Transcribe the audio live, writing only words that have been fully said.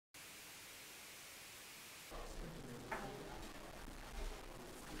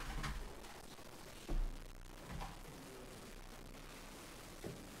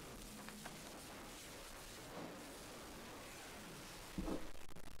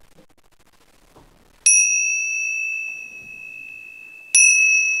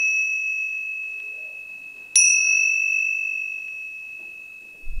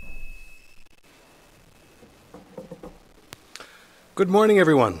Good morning,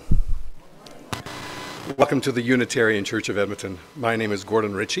 everyone. Welcome to the Unitarian Church of Edmonton. My name is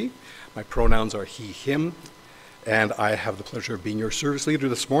Gordon Ritchie. My pronouns are he, him, and I have the pleasure of being your service leader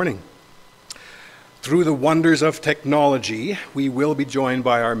this morning. Through the wonders of technology, we will be joined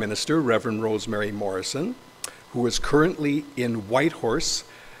by our minister, Reverend Rosemary Morrison, who is currently in Whitehorse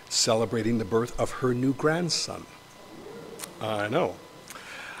celebrating the birth of her new grandson. I know.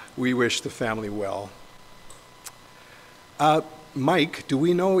 We wish the family well. Mike, do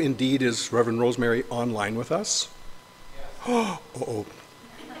we know indeed is Reverend Rosemary online with us? Yes. Uh-oh.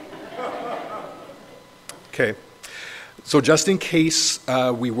 Okay. So just in case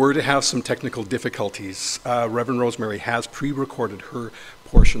we were to have some technical difficulties, Reverend Rosemary has pre-recorded her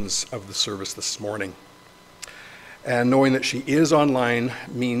portions of the service this morning. And knowing that she is online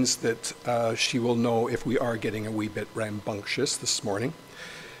means that she will know if we are getting a wee bit rambunctious this morning,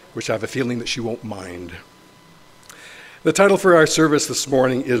 which I have a feeling that she won't mind. The title for our service this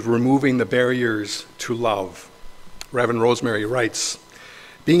morning is Removing the Barriers to Love. Reverend Rosemary writes,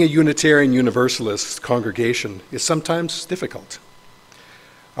 being a Unitarian Universalist congregation is sometimes difficult.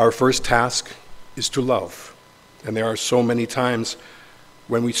 Our first task is to love, and there are so many times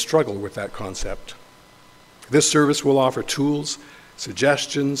when we struggle with that concept. This service will offer tools,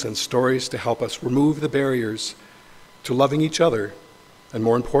 suggestions, and stories to help us remove the barriers to loving each other, and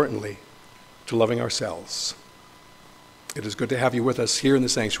more importantly, to loving ourselves. It is good to have you with us here in the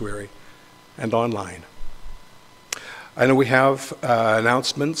sanctuary and online. I know we have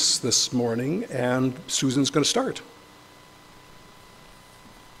announcements this morning, and Susan's going to start.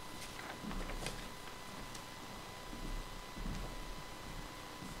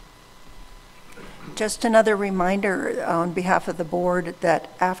 Just another reminder on behalf of the board that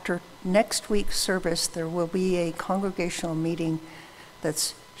after next week's service, there will be a congregational meeting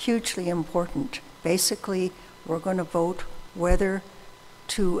that's hugely important. Basically, we're going to vote whether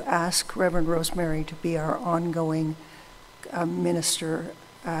to ask Reverend Rosemary to be our ongoing minister.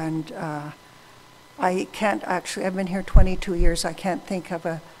 And I can't actually, I've been here 22 years, I can't think of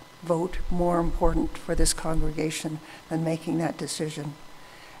a vote more important for this congregation than making that decision.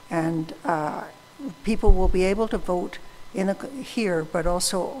 And people will be able to vote here, but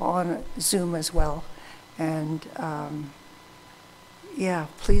also on Zoom as well. And yeah,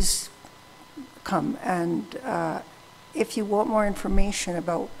 please come. And if you want more information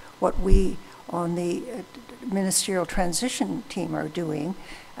about what we on the ministerial transition team are doing,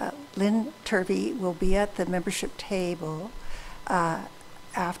 Lynn Turvey will be at the membership table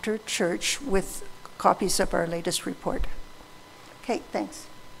after church with copies of our latest report. Okay, thanks.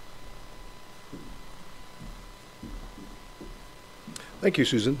 Thank you,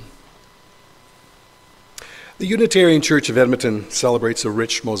 Susan. The Unitarian Church of Edmonton celebrates a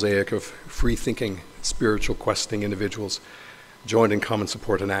rich mosaic of free-thinking, spiritual questing individuals joined in common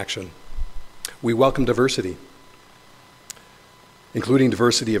support and action. We welcome diversity, including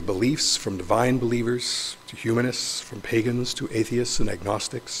diversity of beliefs from divine believers to humanists, from pagans to atheists and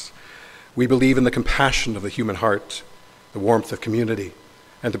agnostics. We believe in the compassion of the human heart, the warmth of community,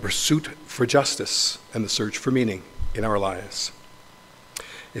 and the pursuit for justice and the search for meaning in our lives.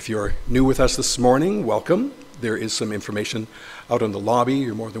 If you're new with us this morning, welcome. There is some information out in the lobby.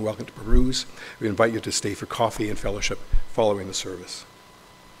 You're more than welcome to peruse. We invite you to stay for coffee and fellowship following the service.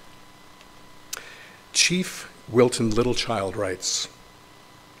 Chief Wilton Littlechild writes,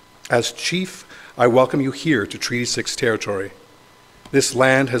 as chief, I welcome you here to Treaty 6 territory. This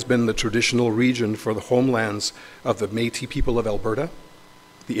land has been the traditional region for the homelands of the Métis people of Alberta,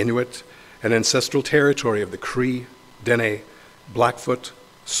 the Inuit, and ancestral territory of the Cree, Dene, Blackfoot,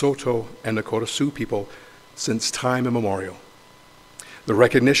 Saulteaux, and Nakota Sioux people since time immemorial. The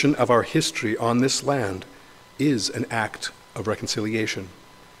recognition of our history on this land is an act of reconciliation,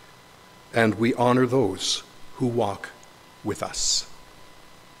 and we honor those who walk with us.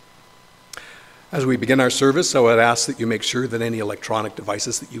 As we begin our service, I would ask that you make sure that any electronic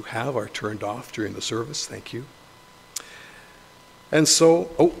devices that you have are turned off during the service. Thank you. And so,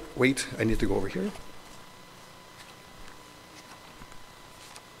 oh, wait, I need to go over here.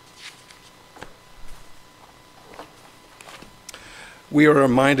 We are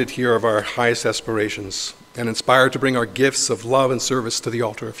reminded here of our highest aspirations and inspired to bring our gifts of love and service to the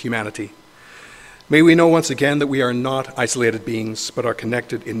altar of humanity. May we know once again that we are not isolated beings, but are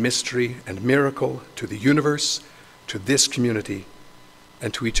connected in mystery and miracle to the universe, to this community,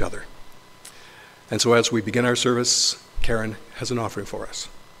 and to each other. And so as we begin our service, Karen has an offering for us.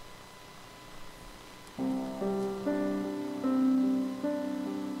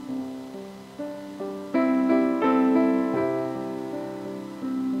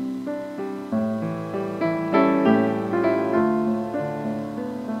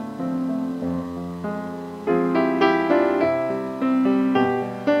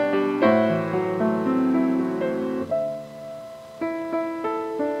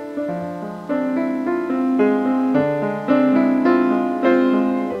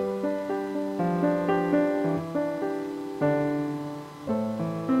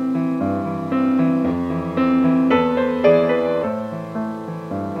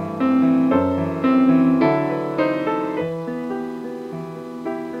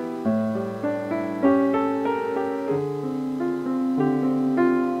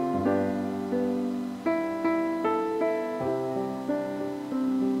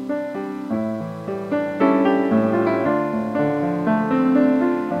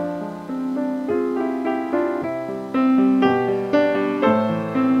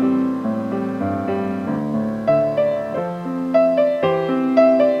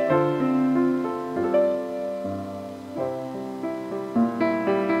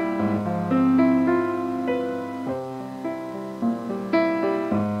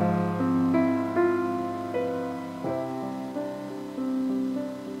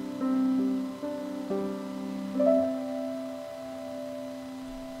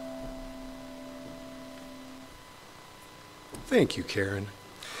 Thank you, Karen.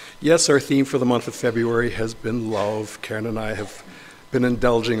 Yes, our theme for the month of February has been love. Karen and I have been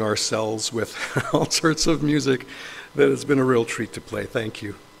indulging ourselves with all sorts of music that has been a real treat to play. Thank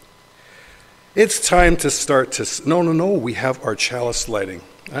you. It's time to start to... No, we have our chalice lighting.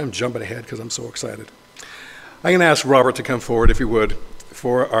 I'm jumping ahead because I'm so excited. I'm going to ask Robert to come forward, if he would,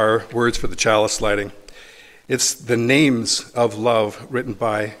 for our words for the chalice lighting. It's the Names of Love, written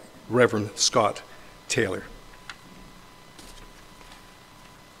by Reverend Scott Tayler.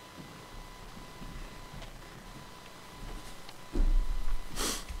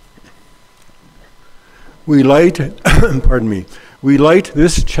 We light, we light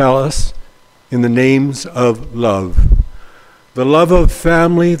this chalice in the names of love. The love of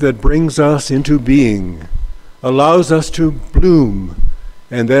family that brings us into being, allows us to bloom,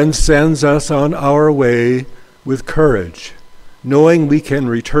 and then sends us on our way with courage, knowing we can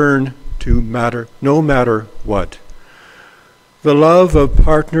return to no matter what. The love of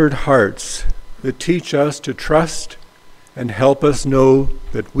partnered hearts that teach us to trust and help us know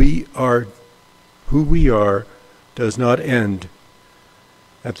that who we are does not end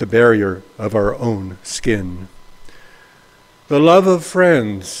at the barrier of our own skin. The love of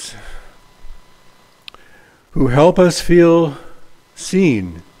friends who help us feel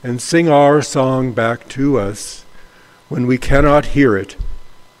seen and sing our song back to us when we cannot hear it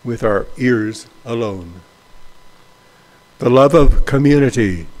with our ears alone. The love of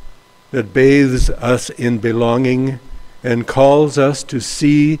community that bathes us in belonging and calls us to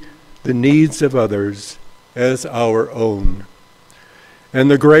see the needs of others as our own.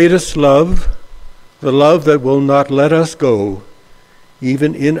 And the greatest love, the love that will not let us go,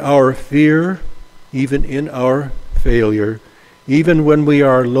 even in our fear, even in our failure, even when we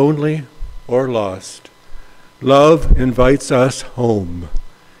are lonely or lost. Love invites us home.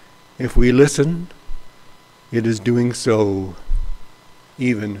 If we listen, it is doing so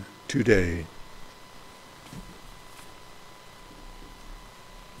even today.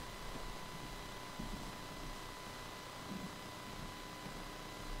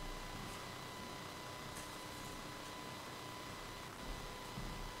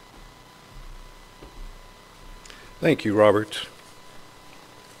 Thank you, Robert.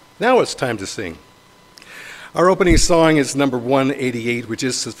 Now it's time to sing. Our opening song is number 188, which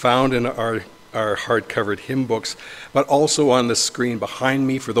is found in our hard-covered hymn books, but also on the screen behind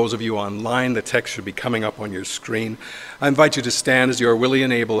me. For those of you online, the text should be coming up on your screen. I invite you to stand as you are willing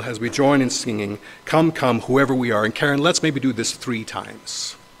and able as we join in singing, Come, Come, Whoever We Are. And Karen, let's maybe do this 3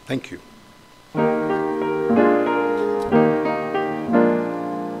 times. Thank you.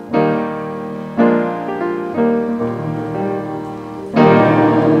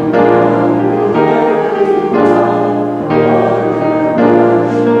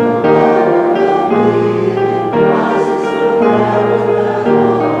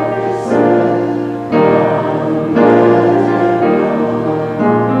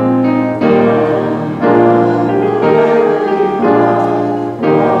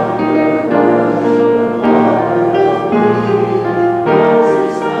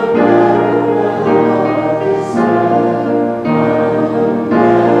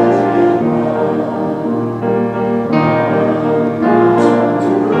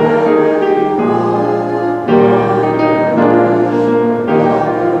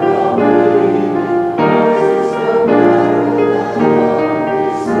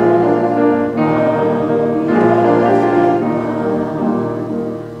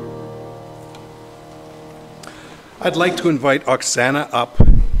 I'd like to invite Oksana up.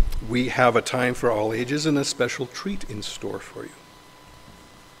 We have a time for all ages and a special treat in store for you.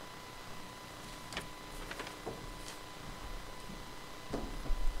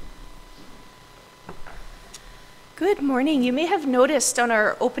 Good morning. You may have noticed on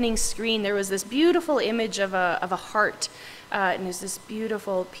our opening screen there was this beautiful image of a heart, and there's this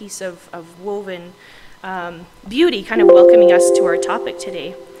beautiful piece of woven beauty kind of welcoming us to our topic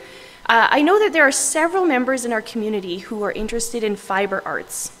today. I know that there are several members in our community who are interested in fiber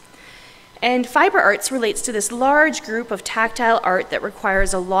arts. And fiber arts relates to this large group of tactile art that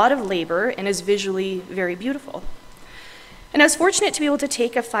requires a lot of labor and is visually very beautiful. And I was fortunate to be able to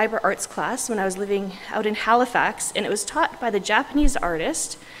take a fiber arts class when I was living out in Halifax, and it was taught by the Japanese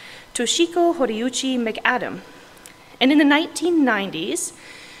artist Toshiko Horiuchi McAdam. And in the 1990s,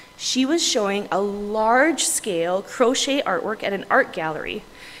 she was showing a large-scale crochet artwork at an art gallery.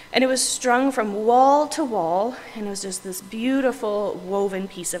 And it was strung from wall to wall, and it was just this beautiful woven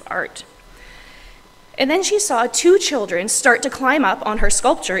piece of art. And then she saw 2 children start to climb up on her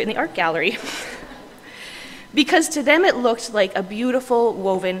sculpture in the art gallery because to them it looked like a beautiful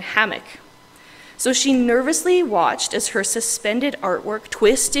woven hammock. So she nervously watched as her suspended artwork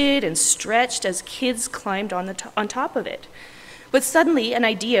twisted and stretched as kids climbed on top of it. But suddenly, an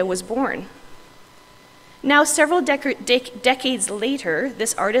idea was born. Now, several decades later,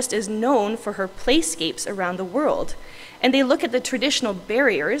 this artist is known for her playscapes around the world, and they look at the traditional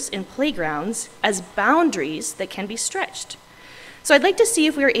barriers in playgrounds as boundaries that can be stretched. So I'd like to see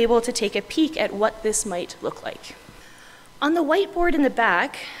if we were able to take a peek at what this might look like. On the whiteboard in the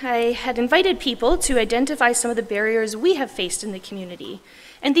back, I had invited people to identify some of the barriers we have faced in the community.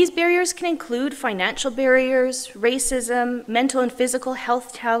 And these barriers can include financial barriers, racism, mental and physical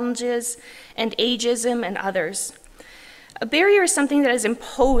health challenges, and ageism, and others. A barrier is something that is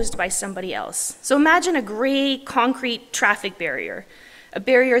imposed by somebody else. So imagine a gray concrete traffic barrier, a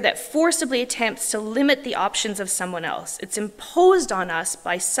barrier that forcibly attempts to limit the options of someone else. It's imposed on us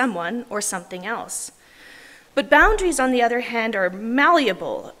by someone or something else. But boundaries, on the other hand, are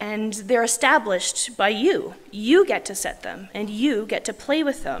malleable, and they're established by you. You get to set them, and you get to play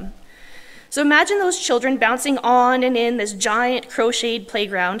with them. So imagine those children bouncing on and in this giant crocheted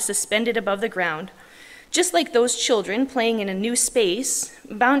playground suspended above the ground. Just like those children playing in a new space,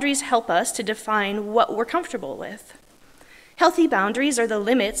 boundaries help us to define what we're comfortable with. Healthy boundaries are the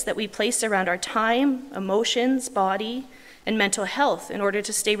limits that we place around our time, emotions, body, and mental health in order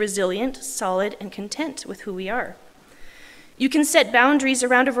to stay resilient, solid, and content with who we are. You can set boundaries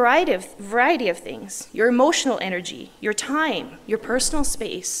around a variety of things: your emotional energy, your time, your personal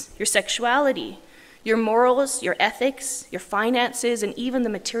space, your sexuality, your morals, your ethics, your finances, and even the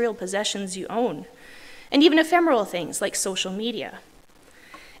material possessions you own, and even ephemeral things like social media.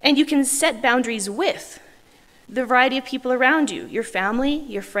 And you can set boundaries with the variety of people around you: your family,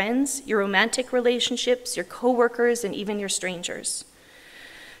 your friends, your romantic relationships, your coworkers, and even your strangers.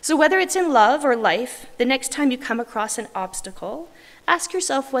 So whether it's in love or life, the next time you come across an obstacle, ask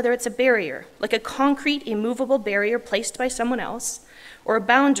yourself whether it's a barrier, like a concrete, immovable barrier placed by someone else, or a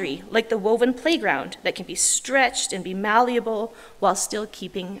boundary, like the woven playground that can be stretched and be malleable while still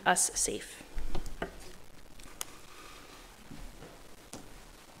keeping us safe.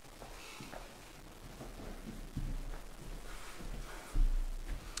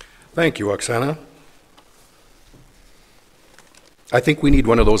 Thank you, Oksana. I think we need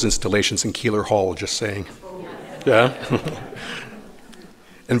one of those installations in Keeler Hall, just saying. Yeah?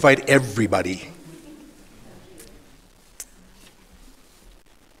 Invite everybody.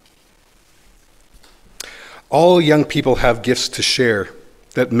 All young people have gifts to share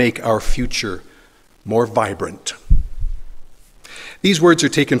that make our future more vibrant. These words are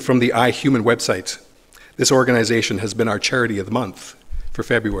taken from the iHuman website. This organization has been our charity of the month for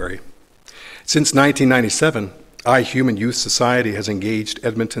February. Since 1997, iHuman Youth Society has engaged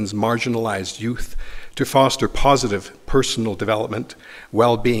Edmonton's marginalized youth to foster positive personal development,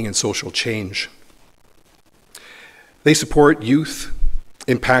 well-being, and social change. They support youth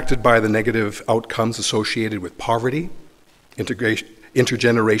impacted by the negative outcomes associated with poverty,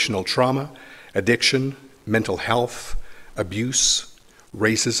 intergenerational trauma, addiction, mental health, abuse,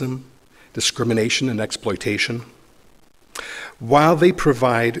 racism, discrimination, and exploitation. While they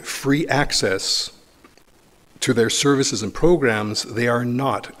provide free access to their services and programs, they are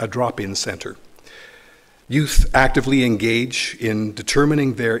not a drop-in center. Youth actively engage in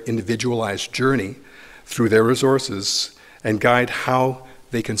determining their individualized journey through their resources and guide how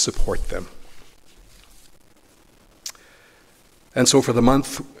they can support them. And so for the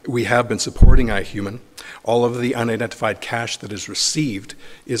month, we have been supporting iHuman. All of the unidentified cash that is received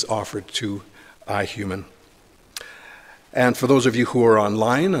is offered to iHuman. And for those of you who are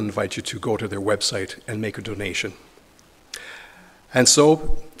online, I invite you to go to their website and make a donation. And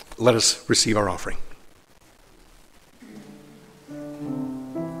so, let us receive our offering.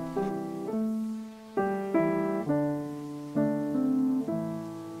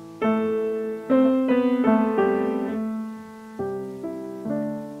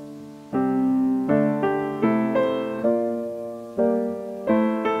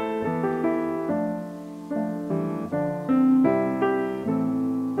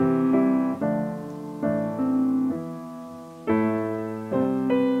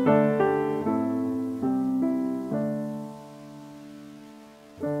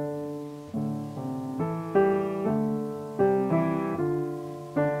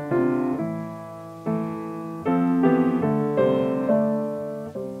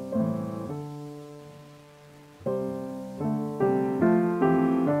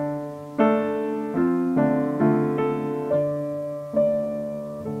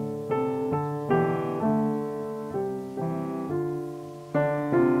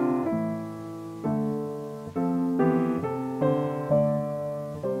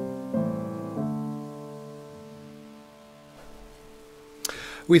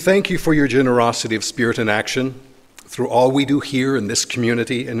 We thank you for your generosity of spirit and action. Through all we do here in this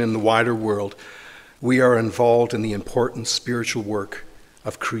community and in the wider world, we are involved in the important spiritual work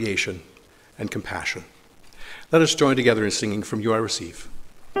of creation and compassion. Let us join together in singing From You I Receive.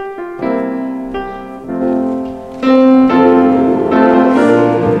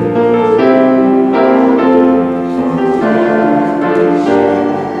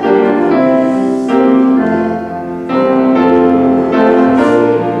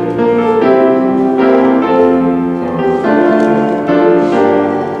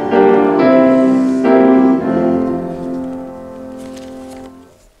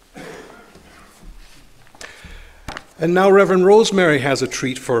 And now Reverend Rosemary has a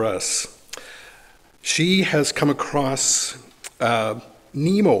treat for us. She has come across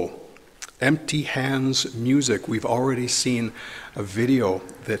Nemo, Empty Hands Music. We've already seen a video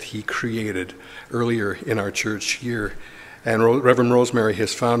that he created earlier in our church year. And Reverend Rosemary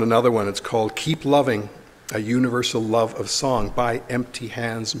has found another one. It's called Keep Loving, A Universal Love of Song by Empty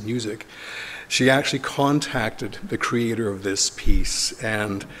Hands Music. She actually contacted the creator of this piece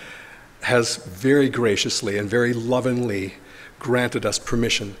and has very graciously and very lovingly granted us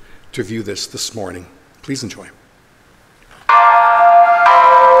permission to view this morning. Please enjoy.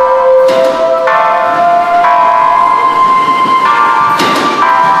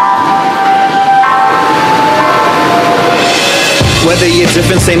 Whether you're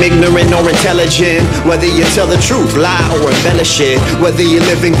different, same ignorant or intelligent, whether you tell the truth, lie or embellish it, whether you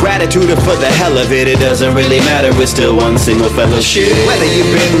live in gratitude or for the hell of it, it doesn't really matter, we're still one single fellowship. Whether you've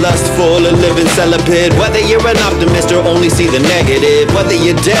been lustful or living celibate, whether you're an optimist or only see the negative, whether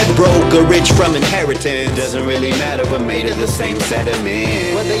you're dead broke or rich from inheritance, doesn't really matter, we're made of the same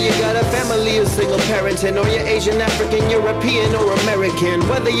sediment. Whether you got a family or single parenting, or you're Asian, African, European or American,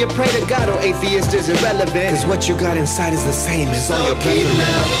 whether you pray to God or atheist is irrelevant, cause what you got inside is the same as all your preference. It'll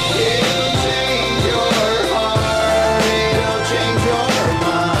change your heart, it'll change your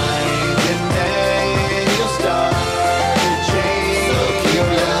mind, and then you'll start to change. So keep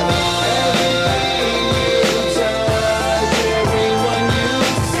loving everything you touch, everyone you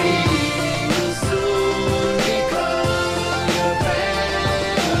see will soon become your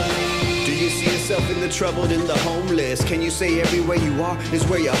family. Do you see yourself in the troubled and the homeless? Can you say everywhere you are is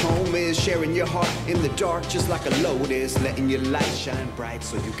where your home is? Sharing your heart in the dark just like a lotus, letting your light shine bright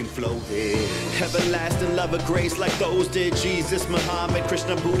so you can float it. Everlasting love of grace like those did Jesus, Muhammad,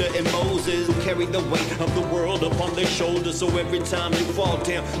 Krishna, Buddha, and Moses, who carried the weight of the world upon their shoulders. So every time you fall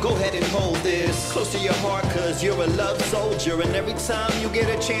down, go ahead and hold this close to your heart, cause you're a love soldier. And every time you get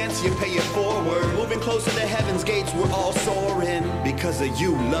a chance, you pay it forward, moving closer to heaven's gates, we're all soaring. Because of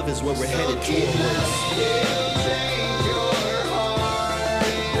you, love is where we're headed towards.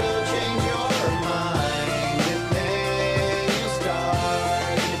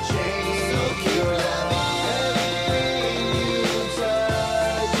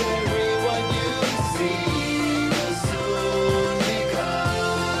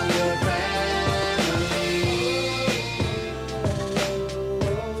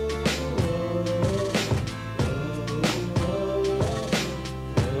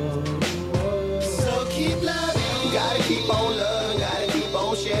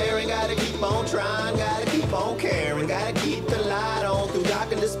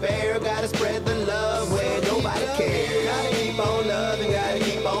 Despair, gotta spread the love where nobody cares. Gotta keep on loving, gotta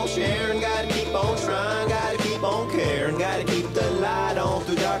keep on sharing, gotta keep on trying, gotta keep on caring, gotta keep the light on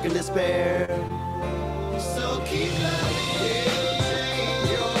through dark and despair. So keep loving. It'll change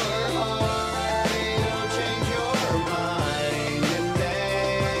your heart, it'll change your mind, and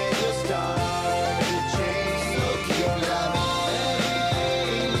then you'll start to change. So keep loving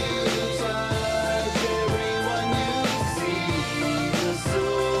everything you touch, everyone you see will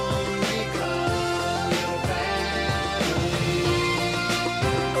soon become your family.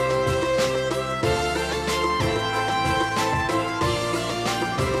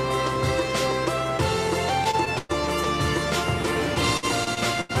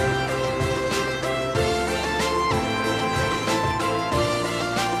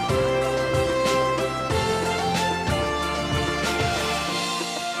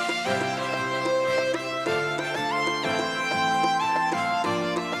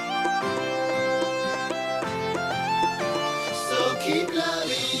 So keep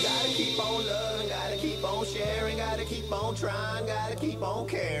loving, gotta keep on loving, gotta keep on sharing, gotta keep on trying, gotta keep on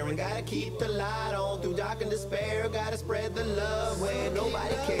caring, gotta keep the light on through dark and despair, gotta spread the love where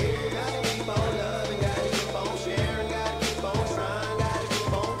nobody cares. Gotta keep on loving, gotta keep on sharing, gotta keep on trying, gotta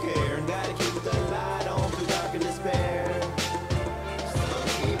keep on caring, gotta keep the light on through dark and despair. So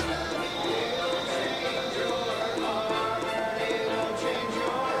keep loving, it'll change your heart, it'll change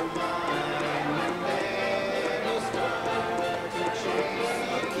your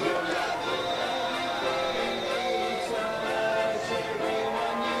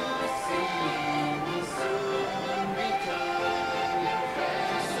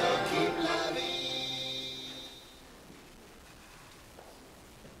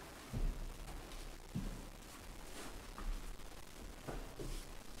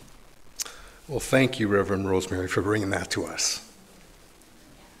Well, thank you, Reverend Rosemary, for bringing that to us.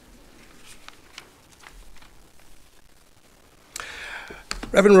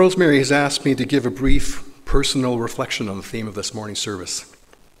 Reverend Rosemary has asked me to give a brief personal reflection on the theme of this morning's service.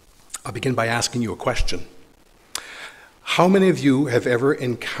 I'll begin by asking you a question. How many of you have ever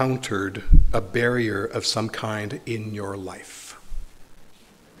encountered a barrier of some kind in your life?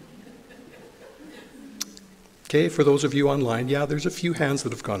 Okay, for those of you online, yeah, there's a few hands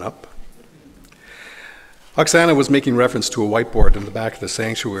that have gone up. Oksana was making reference to a whiteboard in the back of the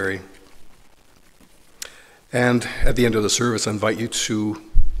sanctuary. And at the end of the service, I invite you to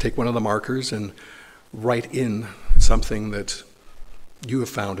take one of the markers and write in something that you have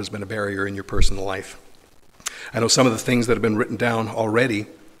found has been a barrier in your personal life. I know some of the things that have been written down already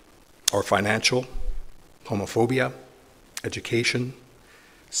are financial, homophobia, education,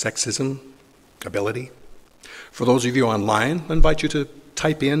 sexism, ability. For those of you online, I invite you to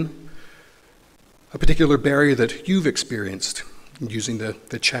type in a particular barrier that you've experienced using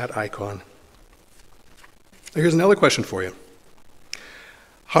the chat icon. Here's another question for you.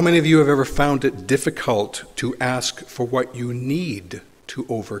 How many of you have ever found it difficult to ask for what you need to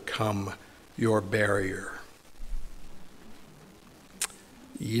overcome your barrier?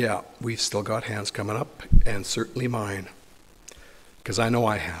 Yeah, we've still got hands coming up, and certainly mine, because I know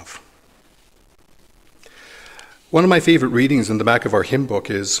I have. One of my favorite readings in the back of our hymn book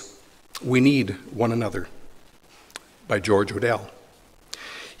is We Need One Another by George Odell.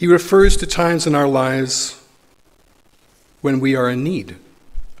 He refers to times in our lives when we are in need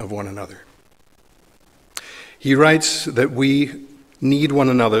of one another. He writes that we need one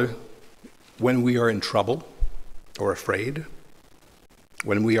another when we are in trouble or afraid,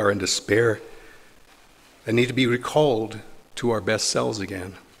 when we are in despair and need to be recalled to our best selves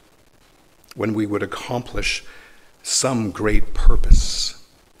again, when we would accomplish some great purpose,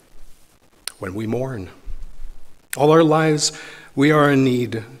 when we mourn. All our lives we are in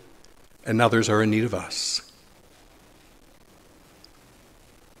need, and others are in need of us.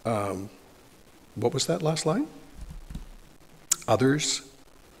 What was that last line? Others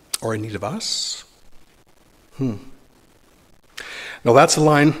are in need of us? Now that's a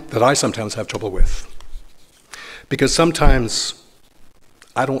line that I sometimes have trouble with, because sometimes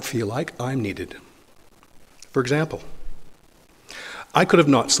I don't feel like I'm needed. For example, I could have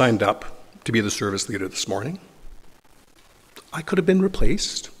not signed up to be the service leader this morning. I could have been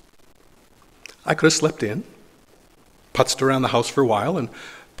replaced. I could have slept in, putzed around the house for a while, and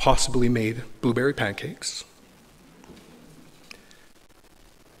possibly made blueberry pancakes.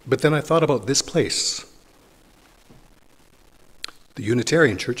 But then I thought about this place, the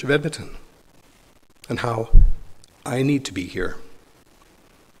Unitarian Church of Edmonton, and how I need to be here.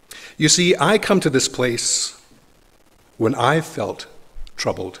 You see, I come to this place when I've felt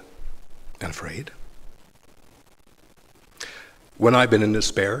troubled and afraid, when I've been in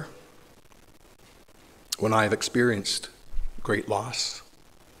despair, when I've experienced great loss.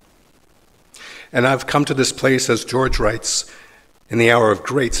 And I've come to this place, as George writes, in the hour of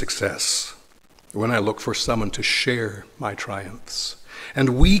great success, when I look for someone to share my triumphs.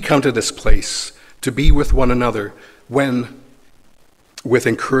 And we come to this place to be with one another when, with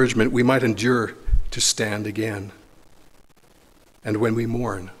encouragement, we might endure to stand again, and when we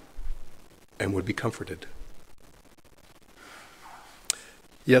mourn and would be comforted.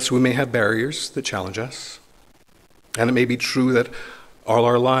 Yes, we may have barriers that challenge us, and it may be true that all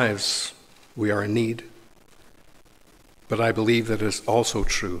our lives we are in need, but I believe that it is also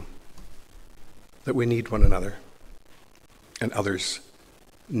true that we need one another, and others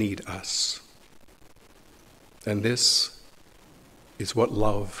need us. And this is what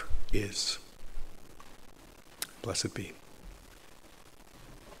love is. Blessed be.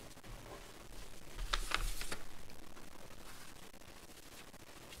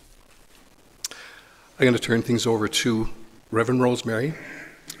 I'm going to turn things over to Reverend Rosemary.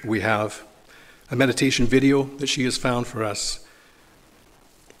 We have a meditation video that she has found for us.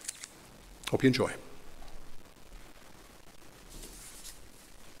 Hope you enjoy.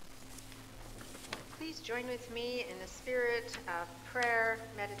 Please join with me in a spirit of prayer,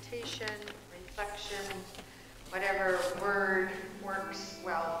 meditation, reflection, whatever word works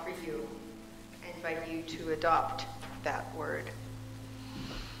well for you. I invite you to adopt that word.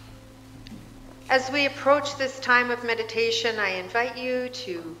 As we approach this time of meditation, I invite you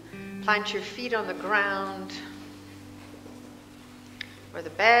to plant your feet on the ground, or the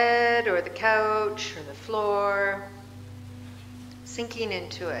bed, or the couch, or the floor, sinking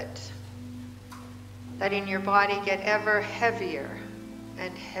into it, letting your body get ever heavier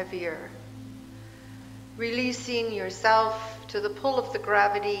and heavier, releasing yourself to the pull of the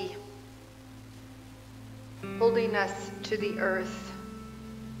gravity, holding us to the earth.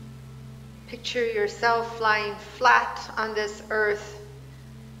 Picture yourself lying flat on this earth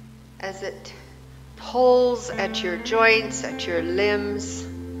as it pulls at your joints, at your limbs,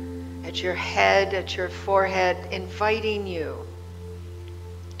 at your head, at your forehead, inviting you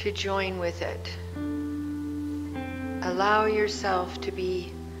to join with it. Allow yourself to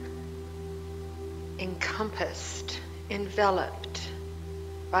be encompassed, enveloped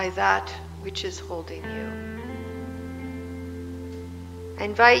by that which is holding you. I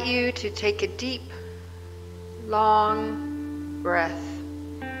invite you to take a deep, long breath.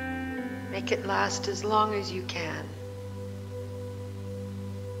 Make it last as long as you can.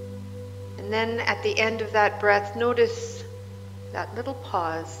 And then at the end of that breath, notice that little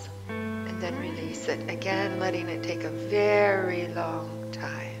pause and then release it. Again, letting it take a very long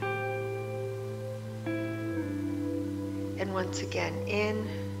time. And once again, in.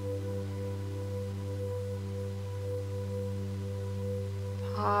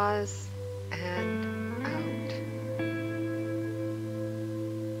 Pause and out.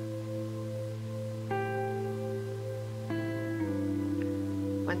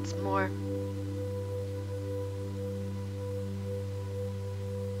 Once more.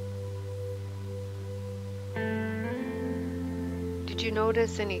 Did you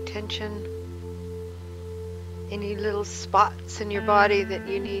notice any tension? Any little spots in your body that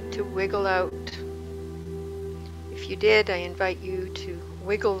you need to wiggle out? If you did, I invite you to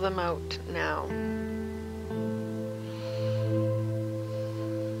wiggle them out now.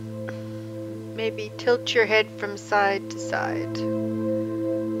 Maybe tilt your head from side to side.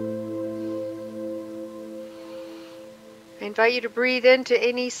 I invite you to breathe into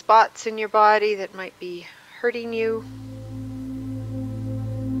any spots in your body that might be hurting you.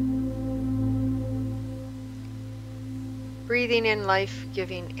 Breathing in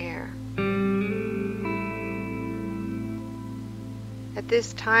life-giving air. At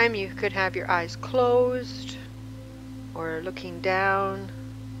this time, you could have your eyes closed or looking down.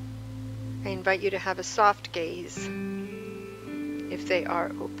 I invite you to have a soft gaze if they are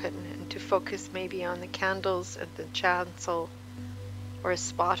open, and to focus maybe on the candles at the chancel, or a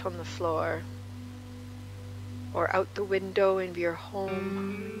spot on the floor, or out the window of your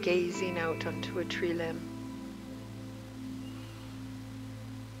home, gazing out onto a tree limb.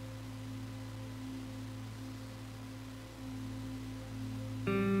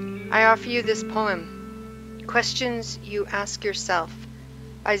 I offer you this poem, Questions You Ask Yourself,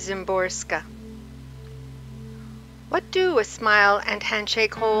 by Szymborska. What do a smile and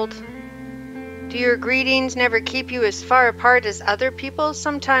handshake hold? Do your greetings never keep you as far apart as other people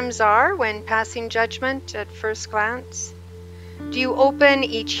sometimes are when passing judgment at first glance? Do you open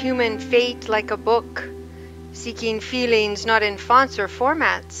each human fate like a book, seeking feelings not in fonts or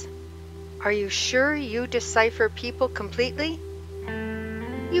formats? Are you sure you decipher people completely?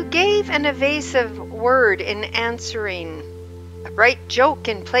 You gave an evasive word in answering, a bright joke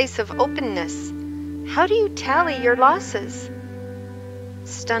in place of openness. How do you tally your losses?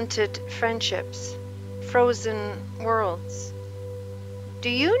 Stunted friendships, frozen worlds. Do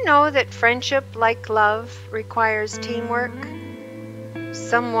you know that friendship, like love, requires teamwork?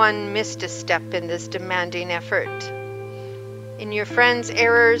 Someone missed a step in this demanding effort. In your friend's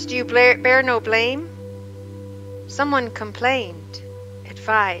errors, do you bear no blame? Someone complained,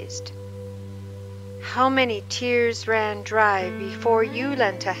 advised. How many tears ran dry before you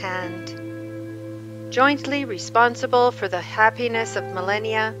lent a hand? Jointly responsible for the happiness of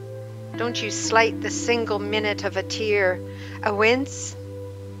millennia, don't you slight the single minute of a tear, a wince?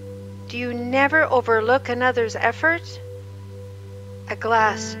 Do you never overlook another's effort? A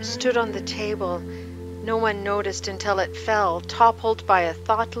glass stood on the table. No one noticed until it fell, toppled by a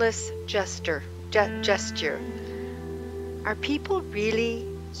thoughtless gesture. Are people really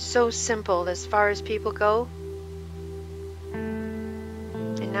so simple as far as people go?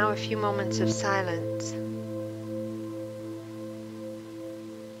 And now a few moments of silence.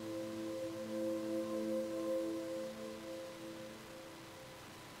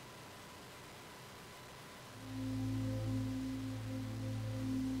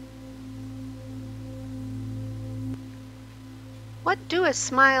 What do a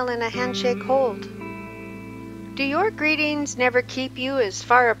smile and a handshake hold? Do your greetings never keep you as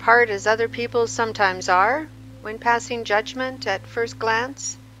far apart as other people sometimes are when passing judgment at first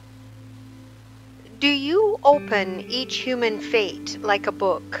glance? Do you open each human fate like a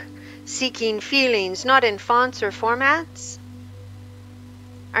book, seeking feelings not in fonts or formats?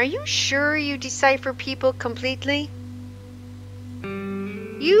 Are you sure you decipher people completely?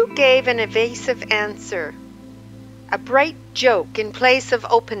 You gave an evasive answer, a bright joke in place of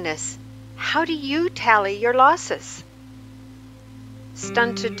openness. How do you tally your losses?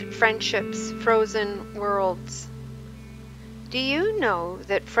 Stunted friendships, frozen worlds. Do you know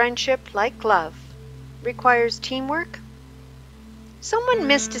that friendship, like love, requires teamwork? Someone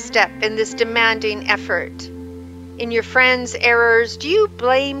missed a step in this demanding effort. In your friend's errors, do you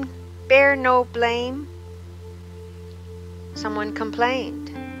bear no blame? Someone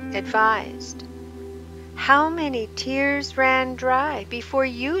complained, advised. How many tears ran dry before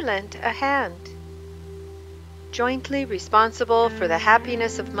you lent a hand? Jointly responsible for the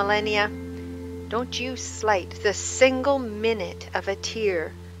happiness of millennia, don't you slight the single minute of a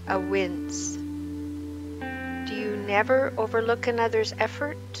tear, a wince. Do you never overlook another's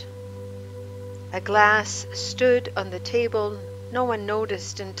effort? A glass stood on the table, no one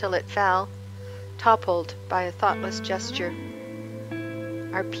noticed until it fell, toppled by a thoughtless gesture.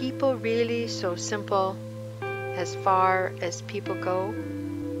 Are people really so simple, as far as people go?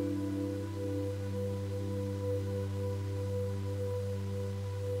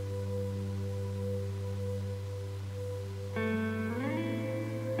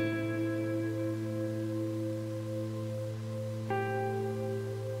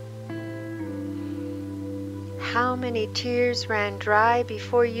 How many tears ran dry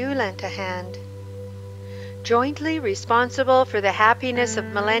before you lent a hand? Jointly responsible for the happiness of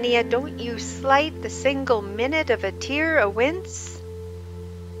millennia, don't you slight the single minute of a tear, a wince?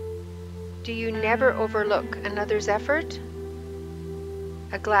 Do you never overlook another's effort?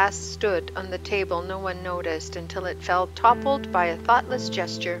 A glass stood on the table, no one noticed until it fell, toppled by a thoughtless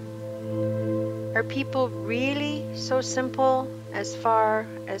gesture. Are people really so simple, as far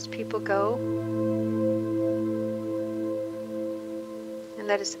as people go? And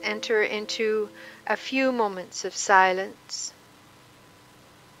let us enter into a few moments of silence.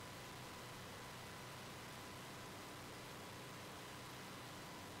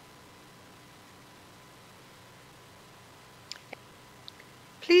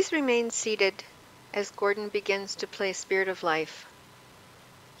 Please remain seated as Gordon begins to play Spirit of Life.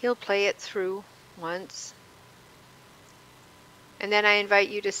 He'll play it through once, and then I invite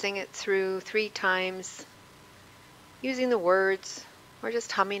you to sing it through 3 times, using the words or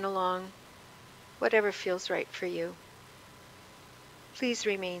just humming along, whatever feels right for you. Please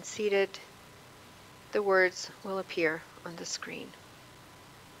remain seated. The words will appear on the screen.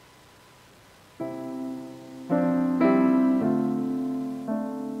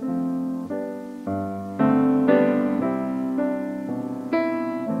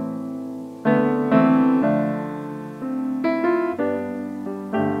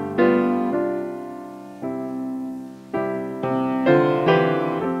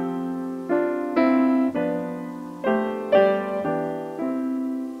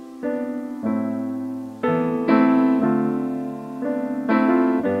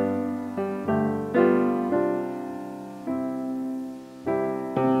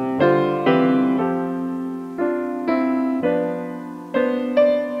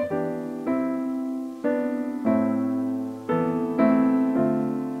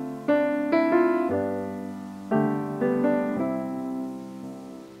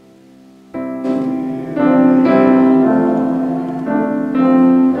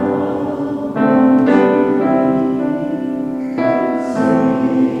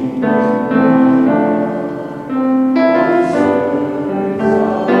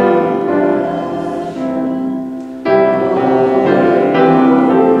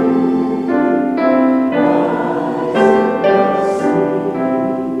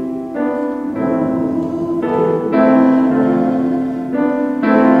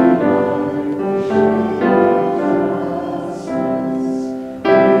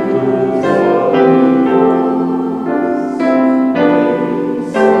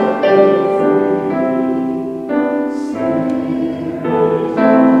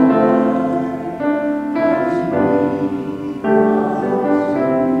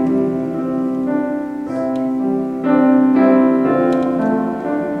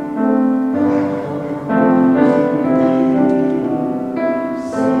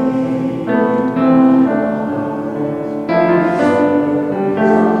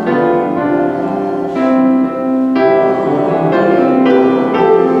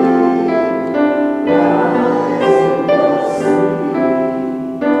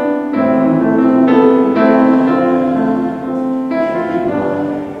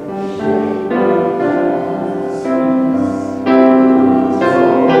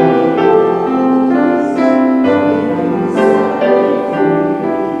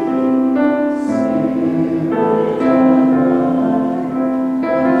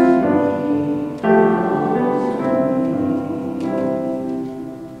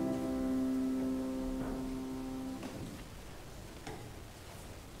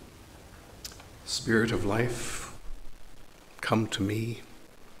 Spirit of life, come to me.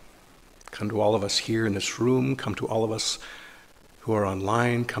 Come to all of us here in this room. Come to all of us who are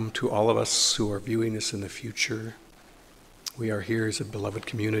online. Come to all of us who are viewing this in the future. We are here as a beloved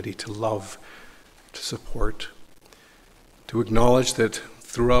community to love, to support, to acknowledge that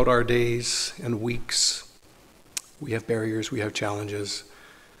throughout our days and weeks, we have barriers, we have challenges,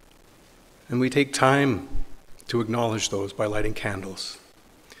 and we take time to acknowledge those by lighting candles.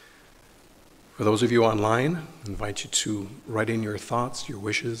 For those of you online, I invite you to write in your thoughts, your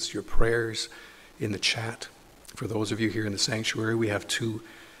wishes, your prayers in the chat. For those of you here in the sanctuary, we have 2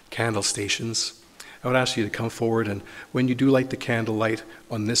 candle stations. I would ask you to come forward, and when you do light the candle, light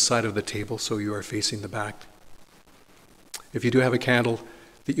on this side of the table so you are facing the back. If you do have a candle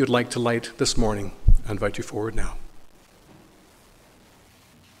that you'd like to light this morning, I invite you forward now.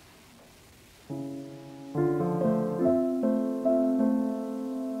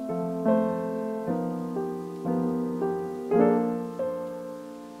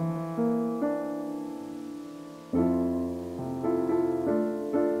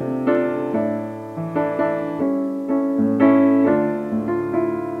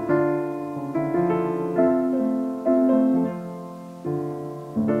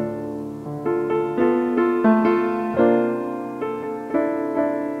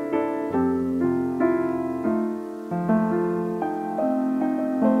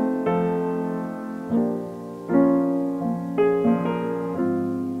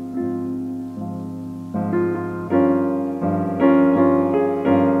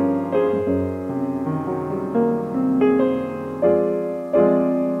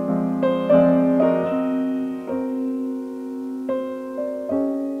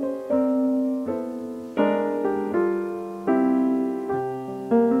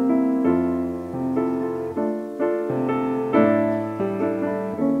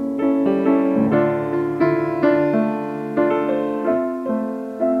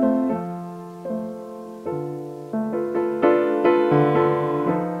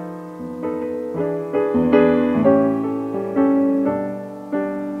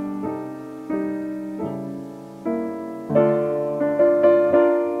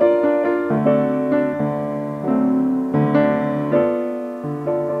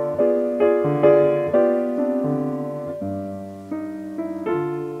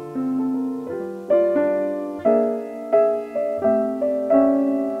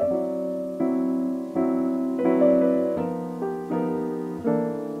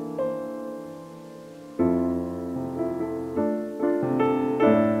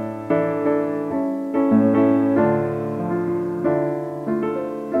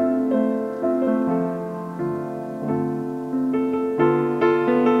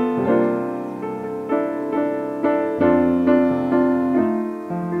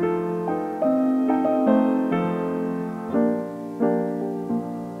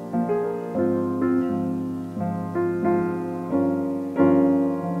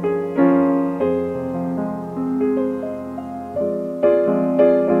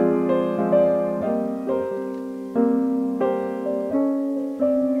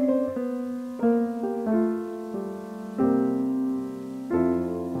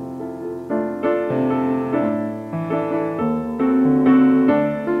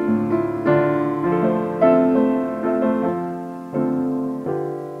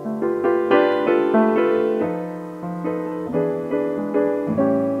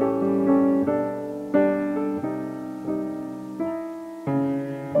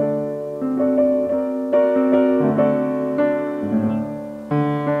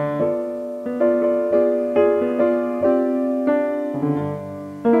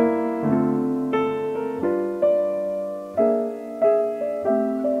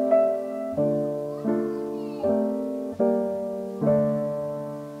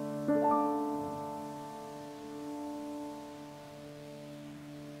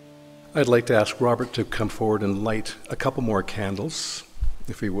 I'd like to ask Robert to come forward and light a couple more candles,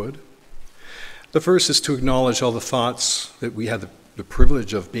 if he would. The first is to acknowledge all the thoughts that we had the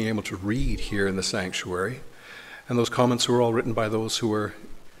privilege of being able to read here in the sanctuary, and those comments were all written by those who were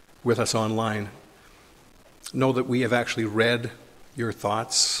with us online. Know that we have actually read your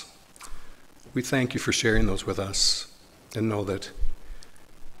thoughts. We thank you for sharing those with us, and know that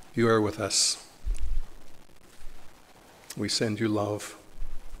you are with us. We send you love.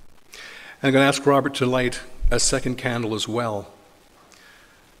 And I'm going to ask Robert to light a second candle as well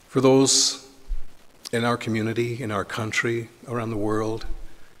for those in our community, in our country, around the world,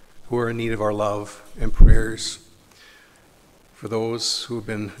 who are in need of our love and prayers, for those who have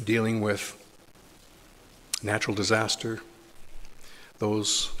been dealing with natural disaster,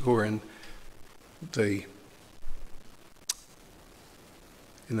 those who are in in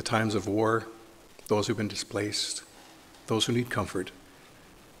the times of war, those who've been displaced, those who need comfort.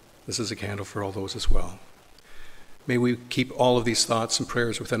 This is a candle for all those as well. May we keep all of these thoughts and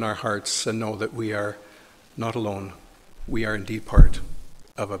prayers within our hearts and know that we are not alone. We are indeed part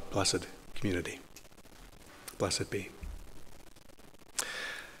of a blessed community. Blessed be.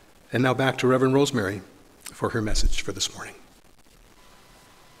 And now back to Reverend Rosemary for her message for this morning.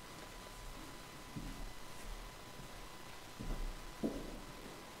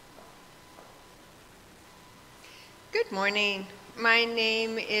 Good morning. My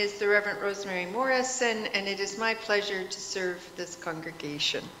name is the Reverend Rosemary Morrison, and it is my pleasure to serve this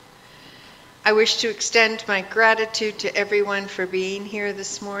congregation. I wish to extend my gratitude to everyone for being here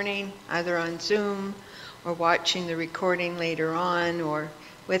this morning, either on Zoom or watching the recording later on or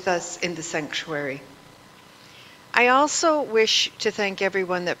with us in the sanctuary. I also wish to thank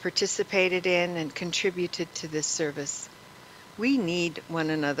everyone that participated in and contributed to this service. We need one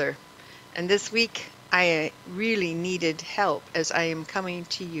another, and this week I really needed help as I am coming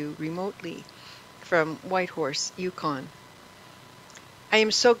to you remotely from Whitehorse, Yukon. I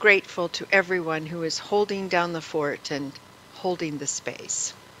am so grateful to everyone who is holding down the fort and holding the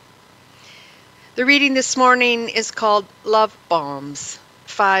space. The reading this morning is called Love Bombs,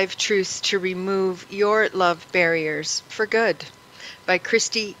 5 Truths to Remove Your Love Barriers for Good by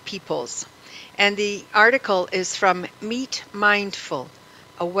Christy Peoples. And the article is from Meet Mindful,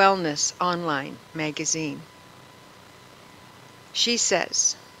 a wellness online magazine. She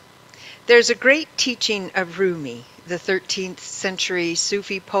says, "There's a great teaching of Rumi, the 13th century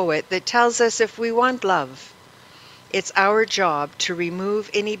Sufi poet, that tells us if we want love, it's our job to remove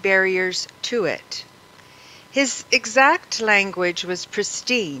any barriers to it. His exact language was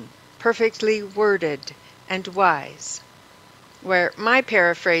pristine, perfectly worded, and wise, where my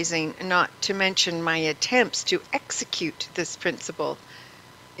paraphrasing, not to mention my attempts to execute this principle,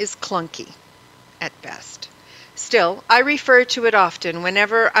 is clunky at best. Still, I refer to it often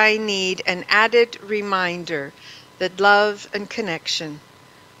whenever I need an added reminder that love and connection,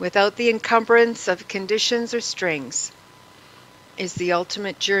 without the encumbrance of conditions or strings, is the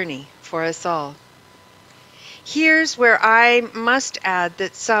ultimate journey for us all. Here's where I must add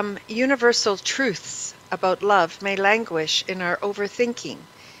that some universal truths about love may languish in our overthinking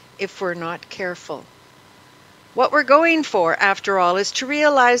if we're not careful. What we're going for, after all, is to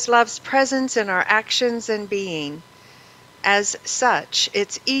realize love's presence in our actions and being. As such,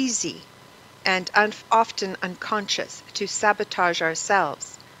 it's easy and often unconscious to sabotage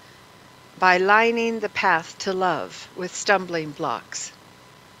ourselves by lining the path to love with stumbling blocks.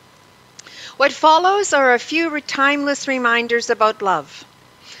 What follows are a few timeless reminders about love,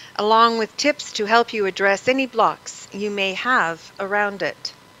 along with tips to help you address any blocks you may have around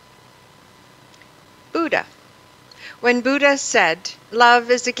it. Buddha. When Buddha said, "Love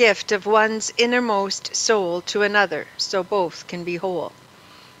is a gift of one's innermost soul to another, so both can be whole,"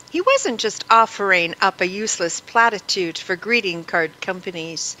 he wasn't just offering up a useless platitude for greeting card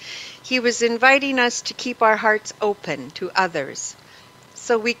companies. He was inviting us to keep our hearts open to others,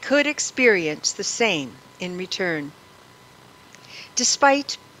 so we could experience the same in return.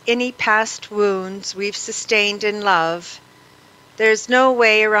 Despite any past wounds we've sustained in love, there's no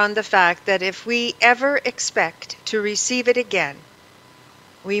way around the fact that if we ever expect to receive it again,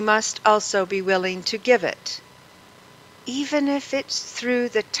 we must also be willing to give it, even if it's through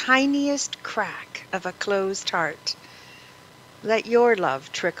the tiniest crack of a closed heart. Let your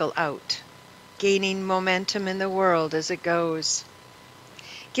love trickle out, gaining momentum in the world as it goes.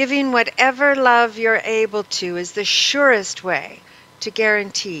 Giving whatever love you're able to is the surest way to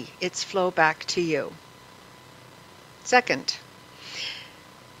guarantee its flow back to you. Second,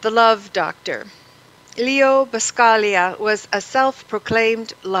 the love doctor. Leo Buscaglia was a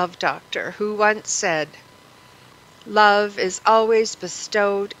self-proclaimed love doctor who once said, "Love is always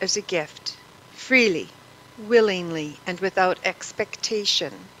bestowed as a gift, freely, willingly, and without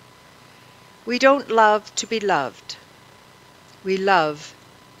expectation. We don't love to be loved. We love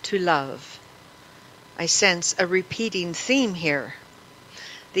to love." I sense a repeating theme here.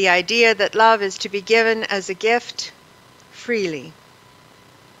 The idea that love is to be given as a gift, freely.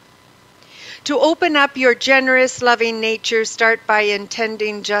 To open up your generous, loving nature, start by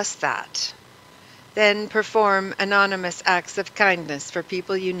intending just that. Then perform anonymous acts of kindness for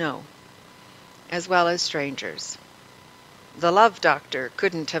people you know, as well as strangers. The love doctor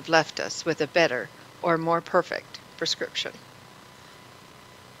couldn't have left us with a better or more perfect prescription.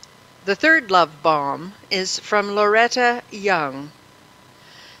 The third love bomb is from Loretta Young.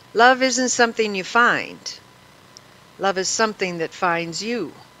 Love isn't something you find. Love is something that finds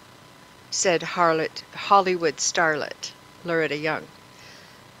you. said Hollywood starlet Loretta Young.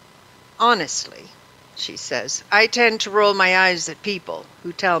 Honestly, she says, I tend to roll my eyes at people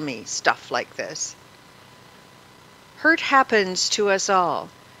who tell me stuff like this. Hurt happens to us all,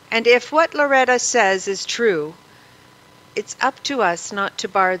 and if what Loretta says is true, it's up to us not to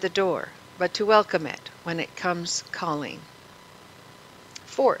bar the door, but to welcome it when it comes calling.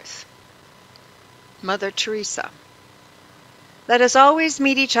 Fourth, Mother Teresa. Let us always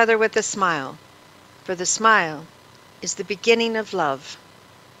meet each other with a smile, for the smile is the beginning of love.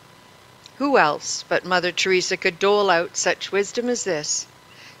 Who else but Mother Teresa could dole out such wisdom as this,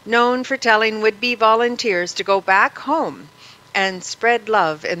 known for telling would-be volunteers to go back home and spread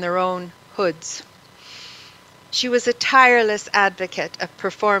love in their own hoods? She was a tireless advocate of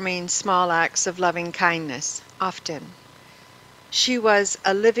performing small acts of loving kindness, often. She was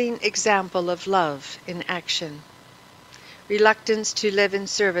a living example of love in action. Reluctance to live in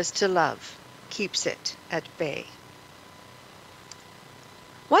service to love keeps it at bay.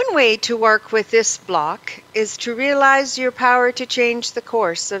 One way to work with this block is to realize your power to change the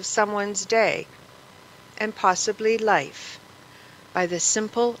course of someone's day, and possibly life, by the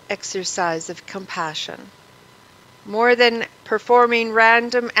simple exercise of compassion. More than performing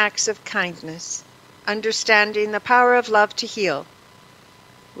random acts of kindness, understanding the power of love to heal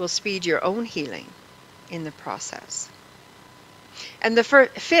will speed your own healing in the process. And the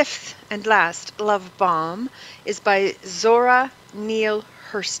fifth and last love bomb is by Zora Neale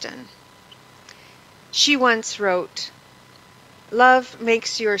Hurston. She once wrote, "Love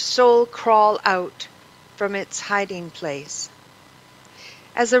makes your soul crawl out from its hiding place."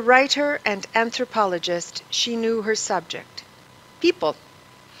 As a writer and anthropologist, she knew her subject, people,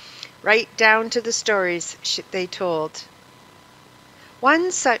 right down to the stories they told.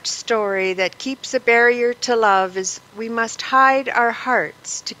 One such story that keeps a barrier to love is we must hide our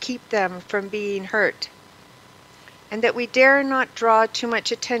hearts to keep them from being hurt, and that we dare not draw too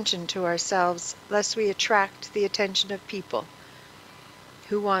much attention to ourselves lest we attract the attention of people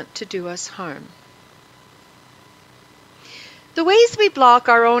who want to do us harm. The ways we block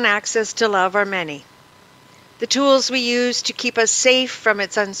our own access to love are many. The tools we use to keep us safe from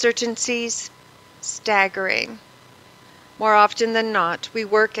its uncertainties, staggering. More often than not, we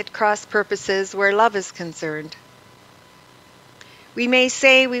work at cross purposes where love is concerned. We may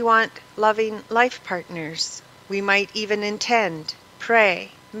say we want loving life partners. We might even intend, pray,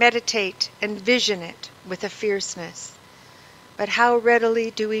 meditate, and vision it with a fierceness. But how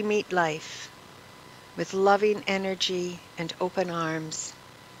readily do we meet life? With loving energy and open arms.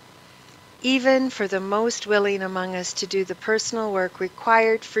 Even for the most willing among us to do the personal work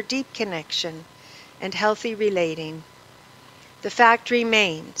required for deep connection and healthy relating, the fact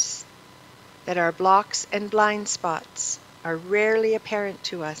remains that our blocks and blind spots are rarely apparent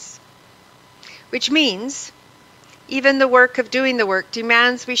to us. Which means, even the work of doing the work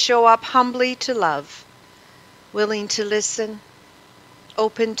demands we show up humbly to love, willing to listen,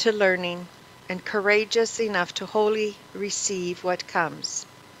 open to learning, and courageous enough to wholly receive what comes.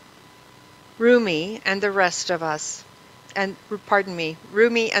 Rumi and the rest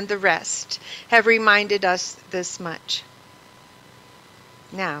have reminded us this much.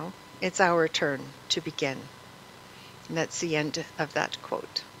 Now it's our turn to begin. And that's the end of that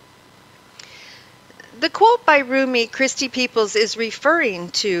quote. The quote by Rumi Christy Peoples is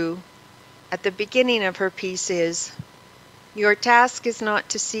referring to, at the beginning of her piece, is, "Your task is not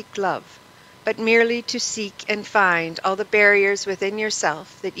to seek love, but merely to seek and find all the barriers within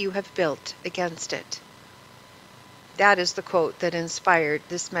yourself that you have built against it." That is the quote that inspired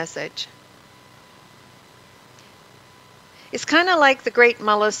this message. It's kind of like the great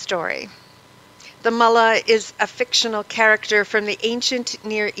Mullah story. The Mullah is a fictional character from the ancient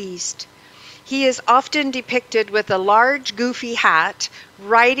Near East. He is often depicted with a large, goofy hat,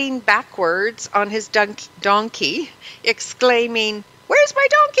 riding backwards on his donkey, exclaiming, "Where's my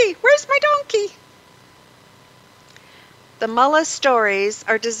donkey? Where's my donkey?" The Mullah stories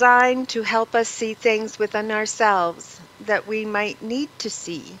are designed to help us see things within ourselves that we might need to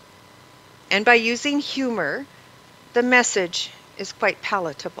see. And by using humor, the message is quite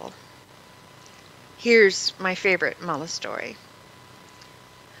palatable. Here's my favorite Mullah story.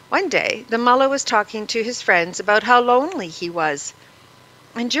 One day, the Mullah was talking to his friends about how lonely he was.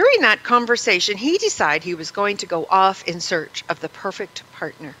 And during that conversation, he decided he was going to go off in search of the perfect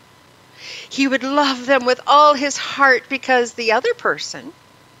partner. He would love them with all his heart because the other person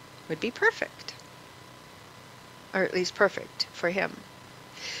would be perfect. Or at least perfect for him.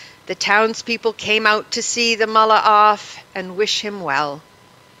 The townspeople came out to see the Mullah off and wish him well.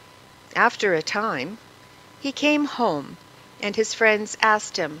 After a time, he came home and his friends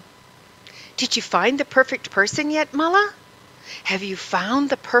asked him, Did you find the perfect person yet, Mulla? Have you found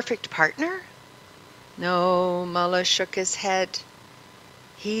the perfect partner? No, Mulla shook his head.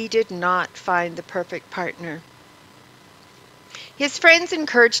 He did not find the perfect partner. His friends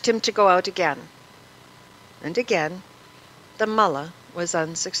encouraged him to go out again. And again, the Mullah was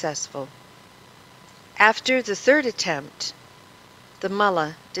unsuccessful. After the third attempt, the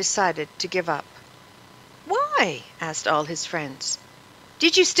Mullah decided to give up. Why? Asked all his friends.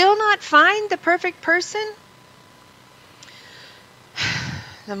 Did you still not find the perfect person?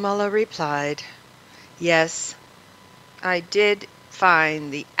 The Mullah replied, yes, I did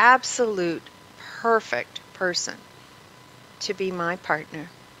find the absolute perfect person to be my partner.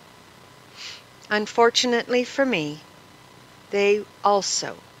 Unfortunately for me, they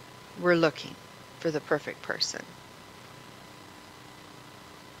also were looking for the perfect person.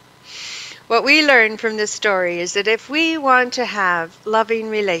 What we learn from this story is that if we want to have loving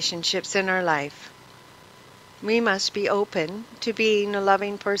relationships in our life, we must be open to being a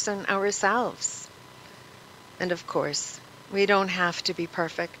loving person ourselves. And of course, we don't have to be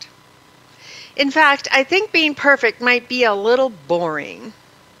perfect. In fact, I think being perfect might be a little boring.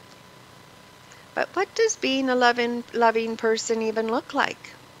 But what does being a loving person even look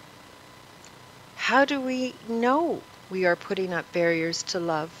like? How do we know we are putting up barriers to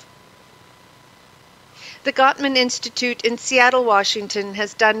love? The Gottman Institute in Seattle, Washington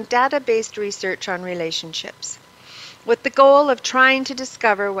has done data-based research on relationships, with the goal of trying to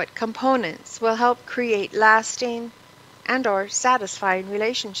discover what components will help create lasting and/or satisfying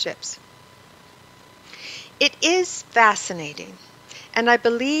relationships. It is fascinating, and I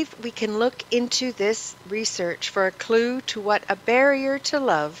believe we can look into this research for a clue to what a barrier to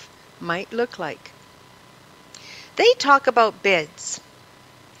love might look like. They talk about bids.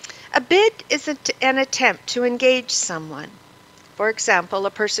 A bid is an attempt to engage someone. For example,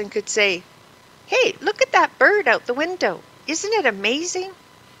 a person could say, "Hey, look at that bird out the window. Isn't it amazing?"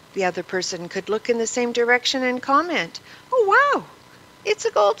 The other person could look in the same direction and comment, "Oh wow, it's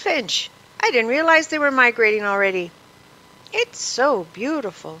a goldfinch. I didn't realize they were migrating already. It's so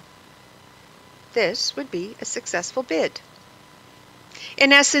beautiful." This would be a successful bid.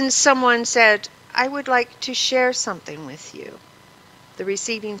 In essence, someone said, "I would like to share something with you." The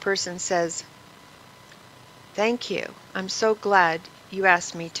receiving person says, "Thank you. I'm so glad you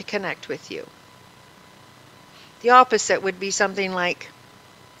asked me to connect with you." The opposite would be something like,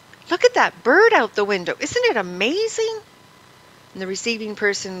 "Look at that bird out the window. Isn't it amazing?" And the receiving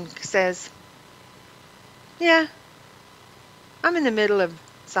person says, "Yeah, I'm in the middle of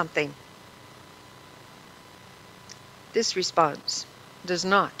something." This response does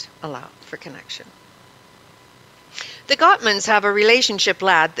not allow for connection. The Gottmans have a relationship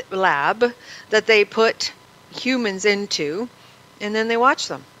lab that they put humans into, and then they watch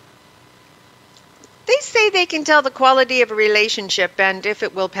them. They say they can tell the quality of a relationship and if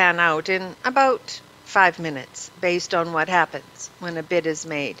it will pan out in about 5 minutes, based on what happens when a bid is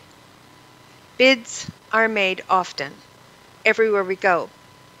made. Bids are made often, everywhere we go,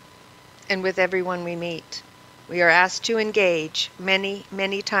 and with everyone we meet. We are asked to engage many,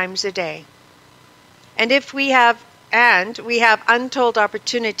 many times a day. And we have untold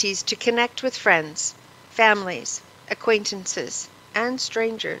opportunities to connect with friends, families, acquaintances, and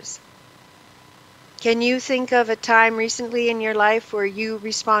strangers. Can you think of a time recently in your life where you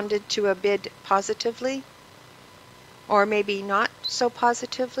responded to a bid positively? Or maybe not so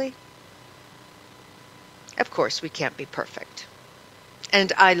positively? Of course, we can't be perfect.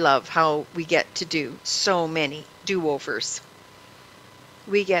 And I love how we get to do so many do-overs.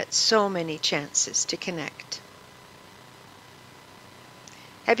 We get so many chances to connect.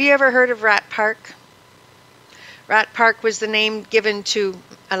 Have you ever heard of Rat Park? Rat Park was the name given to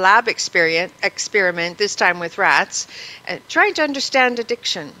a lab experiment, this time with rats, trying to understand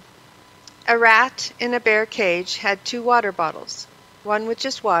addiction. A rat in a bear cage had 2 water bottles, one with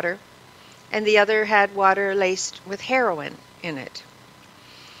just water, and the other had water laced with heroin in it.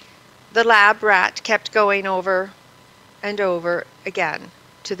 The lab rat kept going over and over again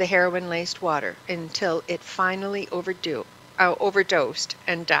to the heroin-laced water until it finally overdosed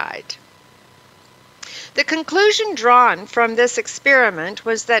and died. The conclusion drawn from this experiment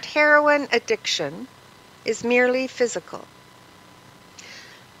was that heroin addiction is merely physical.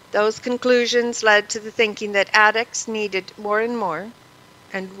 Those conclusions led to the thinking that addicts needed more and more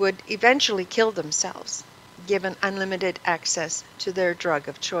and would eventually kill themselves, given unlimited access to their drug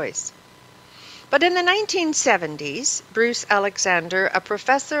of choice. But in the 1970s, Bruce Alexander, a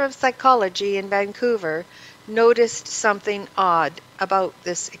professor of psychology in Vancouver, noticed something odd about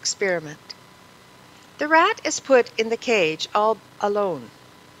this experiment. The rat is put in the cage all alone.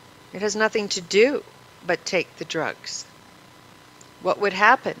 It has nothing to do but take the drugs. What would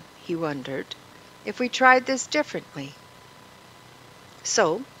happen, he wondered, if we tried this differently?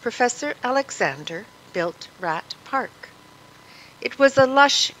 So Professor Alexander built Rat Park. It was a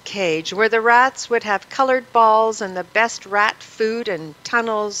lush cage where the rats would have colored balls and the best rat food and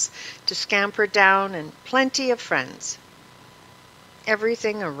tunnels to scamper down and plenty of friends.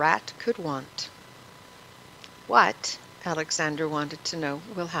 Everything a rat could want. What, Alexander wanted to know,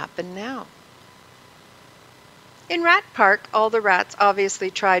 will happen now? In Rat Park, all the rats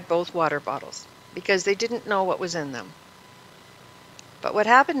obviously tried both water bottles because they didn't know what was in them. But what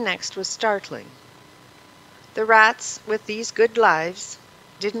happened next was startling. The rats with these good lives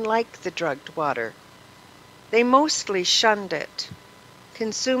didn't like the drugged water. They mostly shunned it,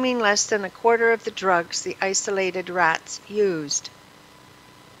 consuming less than a quarter of the drugs the isolated rats used.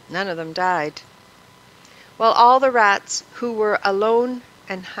 None of them died, while all the rats who were alone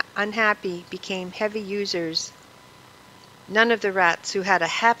and unhappy became heavy users. None of the rats who had a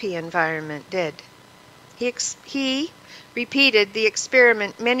happy environment did. He repeated the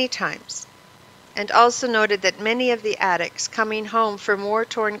experiment many times, and also noted that many of the addicts coming home from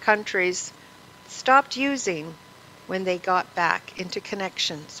war-torn countries stopped using when they got back into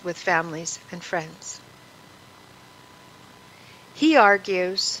connections with families and friends. He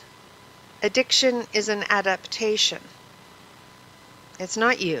argues addiction is an adaptation. It's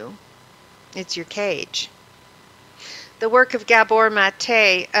not you, it's your cage. The work of Gabor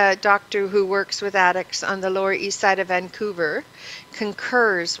Mate, a doctor who works with addicts on the Lower East Side of Vancouver,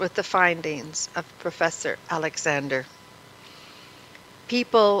 concurs with the findings of Professor Alexander.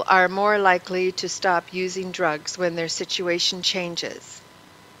 People are more likely to stop using drugs when their situation changes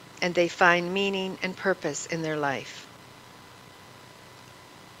and they find meaning and purpose in their life.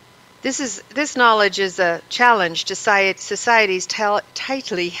 This knowledge is a challenge to society's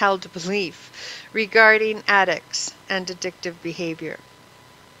tightly held belief regarding addicts and addictive behavior.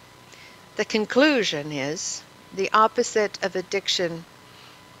 The conclusion is the opposite of addiction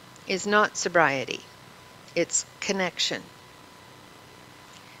is not sobriety, it's connection.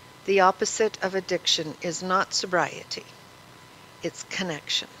 The opposite of addiction is not sobriety, it's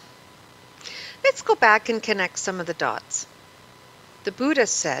connection. Let's go back and connect some of the dots. The Buddha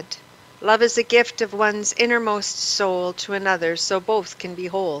said, "Love is a gift of one's innermost soul to another so both can be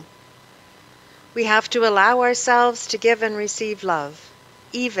whole." We have to allow ourselves to give and receive love,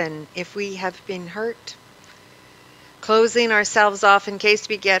 even if we have been hurt. Closing ourselves off in case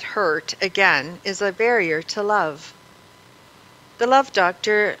we get hurt again is a barrier to love. The love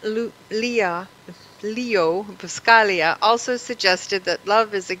doctor, Leo Buscaglia, also suggested that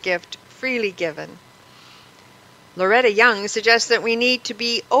love is a gift freely given. Loretta Young suggests that we need to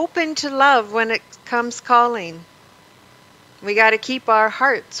be open to love when it comes calling. We got to keep our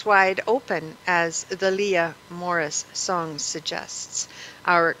hearts wide open, as the Leah Morris song suggests.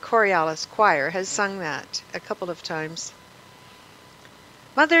 Our Chalice choir has sung that a couple of times.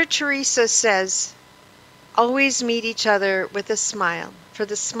 Mother Teresa says, "Always meet each other with a smile, for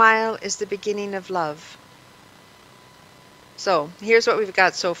the smile is the beginning of love." So, here's what we've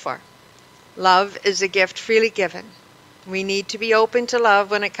got so far. Love is a gift freely given. We need to be open to love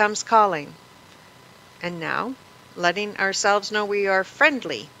when it comes calling. And now, letting ourselves know we are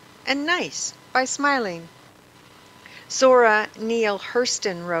friendly and nice by smiling. Zora Neale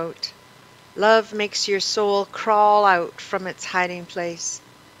Hurston wrote, "Love makes your soul crawl out from its hiding place."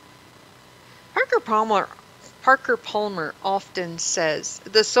 Parker Palmer often says,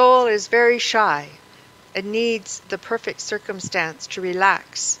 "The soul is very shy and needs the perfect circumstance to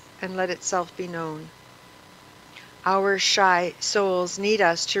relax and let itself be known." Our shy souls need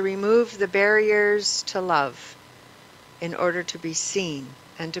us to remove the barriers to love in order to be seen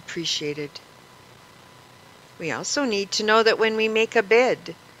and appreciated. We also need to know that when we make a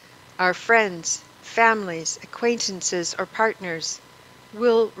bid, our friends, families, acquaintances, or partners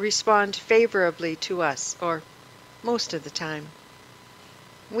will respond favorably to us, or most of the time.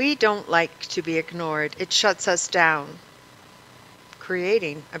 We don't like to be ignored. It shuts us down,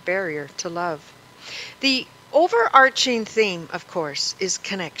 creating a barrier to love. The overarching theme, of course, is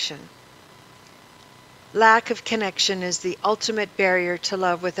connection. Lack of connection is the ultimate barrier to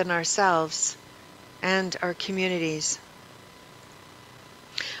love within ourselves and our communities.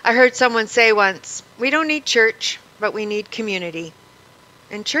 I heard someone say once, "We don't need church, but we need community."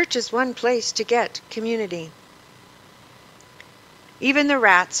 And church is one place to get community. Even the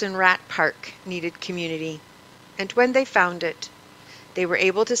rats in Rat Park needed community, and when they found it, they were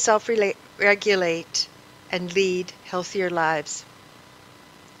able to self-regulate and lead healthier lives.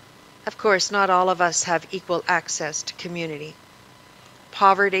 Of course, not all of us have equal access to community.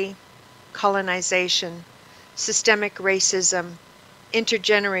 poverty, colonization, systemic racism,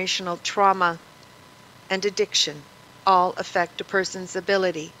 intergenerational trauma, and addiction all affect a person's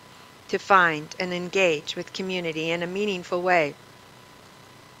ability to find and engage with community in a meaningful way.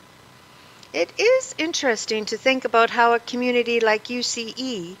 It is interesting to think about how a community like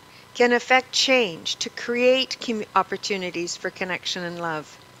UCE can affect change to create opportunities for connection and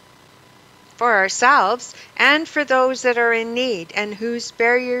love for ourselves and for those that are in need and whose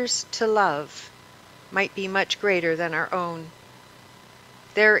barriers to love might be much greater than our own.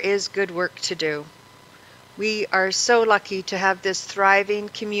 There is good work to do. We are so lucky to have this thriving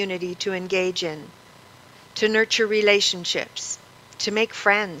community to engage in, to nurture relationships, to make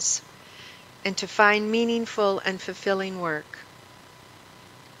friends, and to find meaningful and fulfilling work.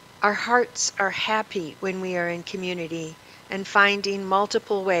 Our hearts are happy when we are in community and finding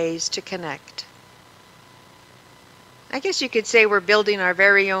multiple ways to connect. I guess you could say we're building our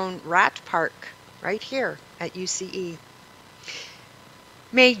very own rat park right here at UCE.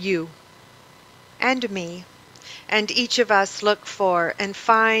 May you and me and each of us look for and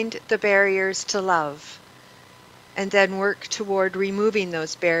find the barriers to love, and then work toward removing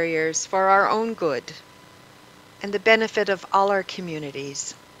those barriers for our own good and the benefit of all our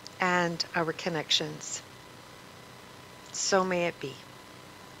communities and our connections. So may it be.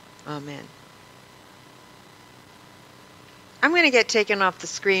 Amen. I'm going to get taken off the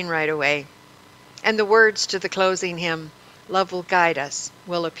screen right away, and the words to the closing hymn, Love Will Guide Us,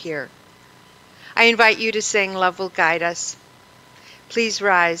 will appear. I invite you to sing Love Will Guide Us. Please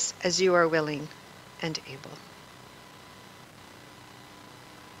rise as you are willing and able.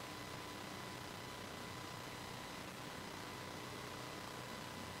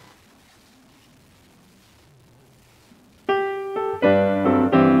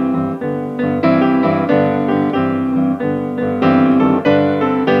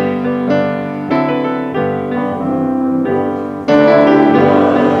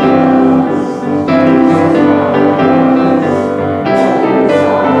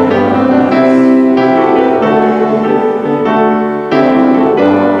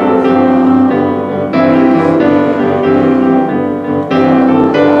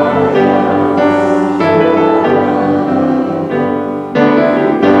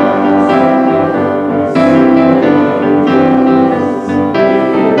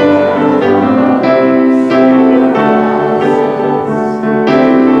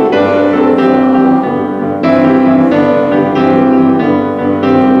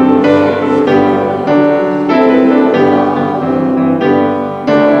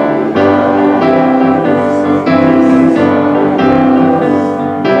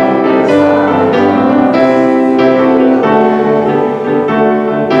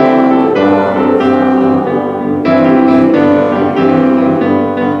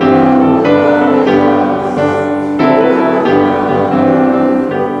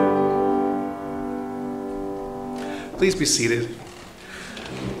 Please be seated.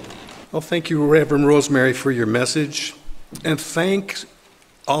 Well, thank you, Reverend Rosemary, for your message. And thank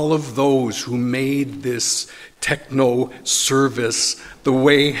all of those who made this techno service the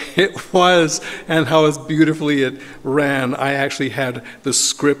way it was and how beautifully it ran. I actually had the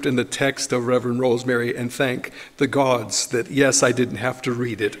script and the text of Reverend Rosemary, and thank the gods that, yes, I didn't have to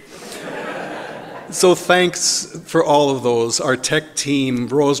read it. So thanks for all of those. Our tech team,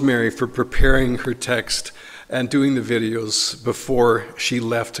 Rosemary, for preparing her text and doing the videos before she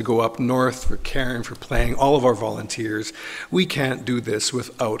left to go up north, for Karen, for playing, all of our volunteers. We can't do this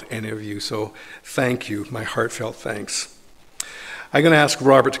without any of you, so thank you, my heartfelt thanks. I'm going to ask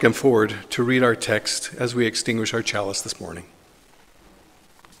Robert to come forward to read our text as we extinguish our chalice this morning.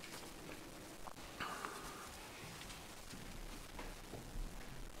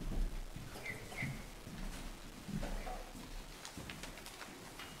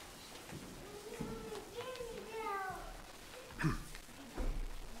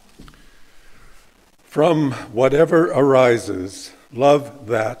 From Whatever Arises, Love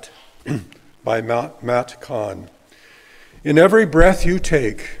That, by Matt Kahn. In every breath you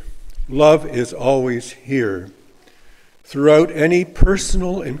take, love is always here. Throughout any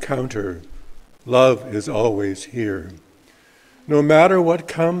personal encounter, love is always here. No matter what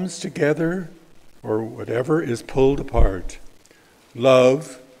comes together or whatever is pulled apart,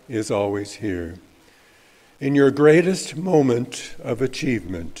 love is always here. In your greatest moment of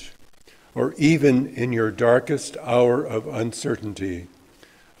achievement, or even in your darkest hour of uncertainty,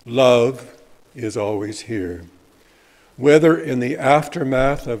 love is always here. Whether in the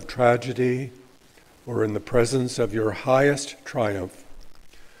aftermath of tragedy or in the presence of your highest triumph,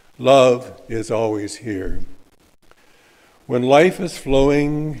 love is always here. when life is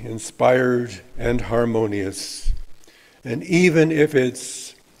flowing, inspired, and harmonious, and even if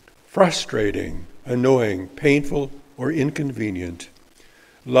it's frustrating, annoying, painful, or inconvenient,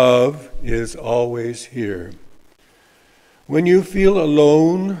 love is always here. When you feel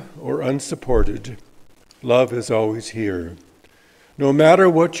alone or unsupported, love is always here. No matter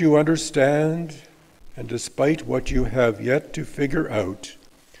what you understand, and despite what you have yet to figure out,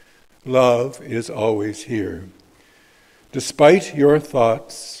 love is always here. Despite your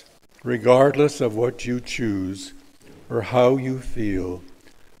thoughts, regardless of what you choose or how you feel,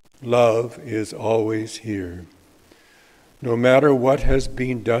 love is always here. No matter what has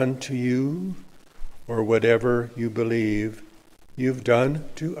been done to you or whatever you believe you've done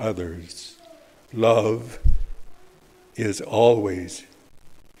to others, love is always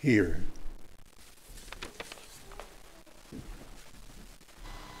here.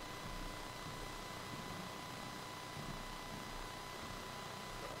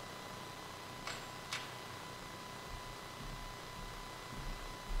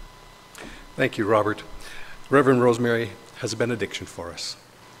 Thank you, Robert. Reverend Rosemary has a benediction for us.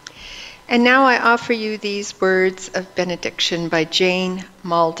 And now I offer you these words of benediction by Jane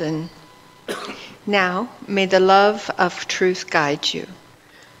Malden. Now may the love of truth guide you,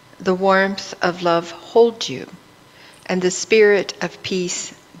 the warmth of love hold you, and the spirit of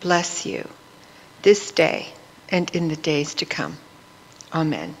peace bless you this day and in the days to come.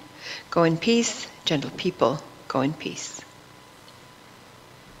 Amen. Go in peace, gentle people, go in peace.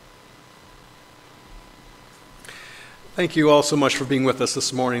 Thank you all so much for being with us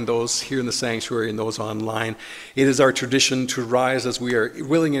this morning, those here in the sanctuary and those online. It is our tradition to rise as we are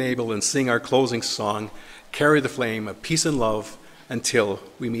willing and able and sing our closing song, Carry the Flame of Peace and Love, until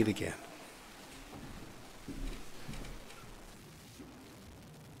we meet again.